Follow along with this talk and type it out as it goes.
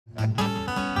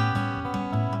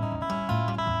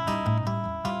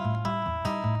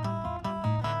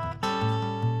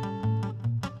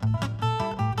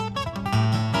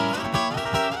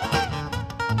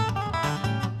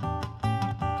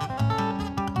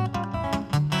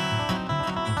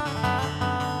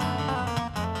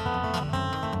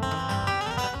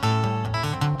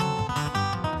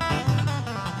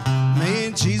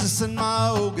Jesus and my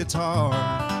old guitar.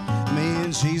 Me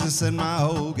and Jesus and my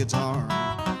old guitar.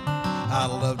 I'd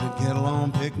love to get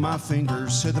along, pick my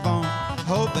fingers to the bone.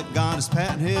 Hope that God is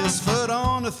patting his foot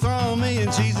on the throne. Me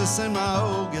and Jesus and my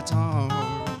old guitar.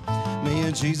 Me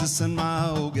and Jesus and my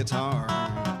old guitar.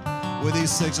 With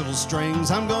these 6 little strings,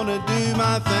 I'm gonna do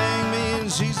my thing. Me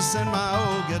and Jesus and my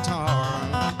old guitar.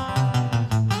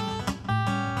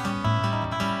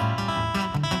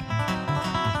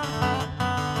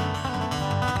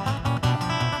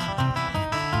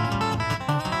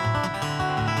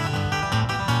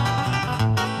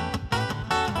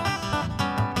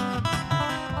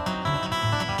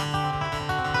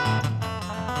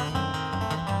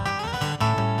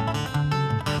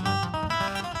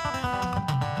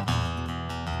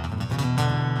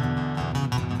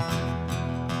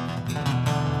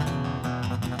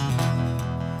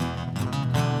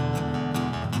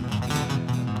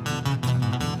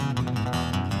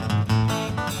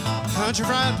 Country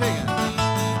fried chicken,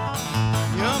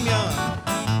 yum yum.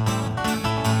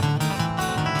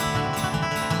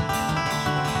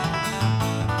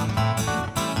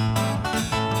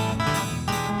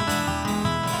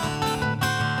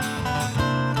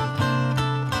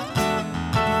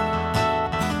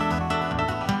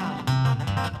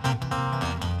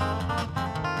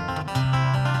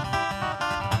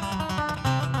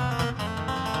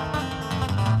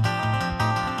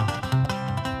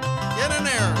 Get in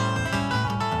there.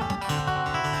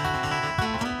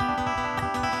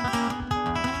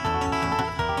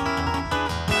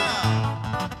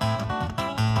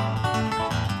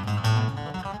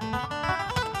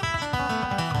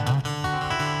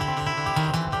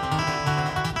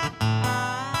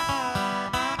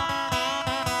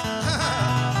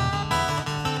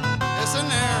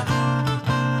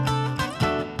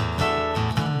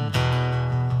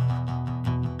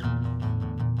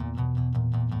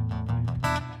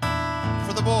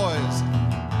 For the boys.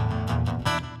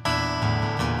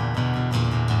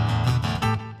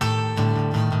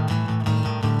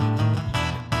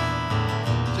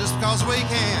 Just because we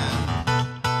can.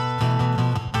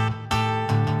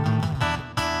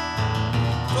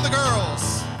 For the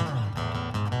girls.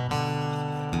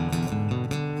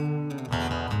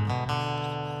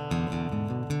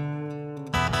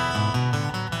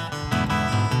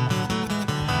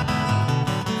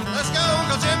 Let's go,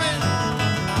 Uncle Jimmy.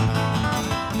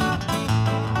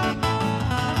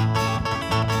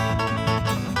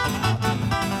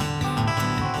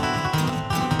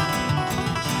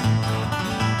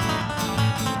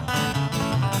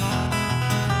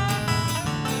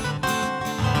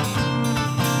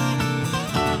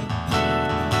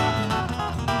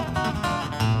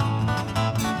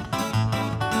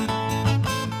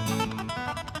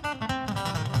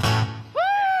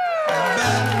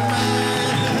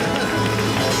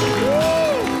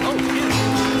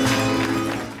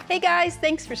 Hey guys,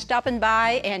 thanks for stopping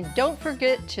by, and don't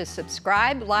forget to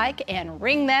subscribe, like, and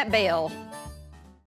ring that bell.